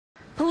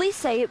Police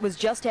say it was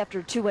just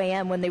after 2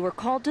 a.m. when they were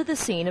called to the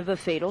scene of a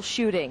fatal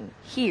shooting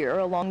here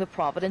along the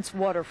Providence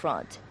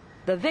waterfront.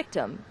 The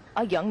victim,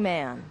 a young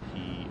man.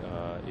 He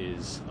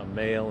is a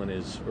male in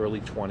his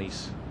early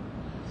 20s.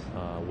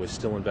 We're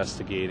still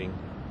investigating.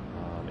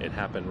 It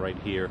happened right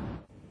here.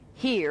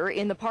 Here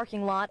in the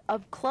parking lot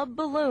of Club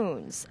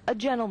Balloons, a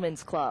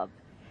gentleman's club.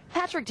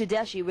 Patrick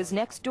Tedeschi was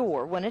next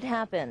door when it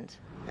happened.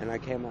 And I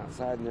came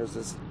outside and there's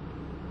this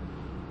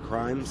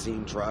crime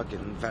scene truck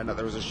and found out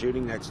there was a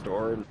shooting next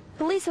door.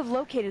 Police have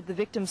located the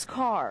victim's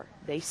car.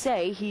 They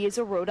say he is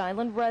a Rhode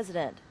Island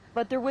resident,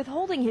 but they're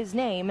withholding his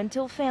name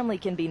until family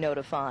can be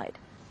notified.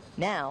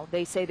 Now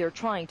they say they're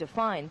trying to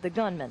find the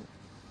gunman.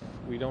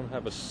 We don't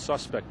have a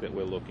suspect that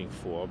we're looking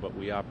for, but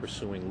we are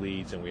pursuing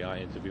leads and we are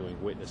interviewing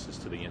witnesses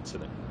to the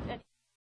incident.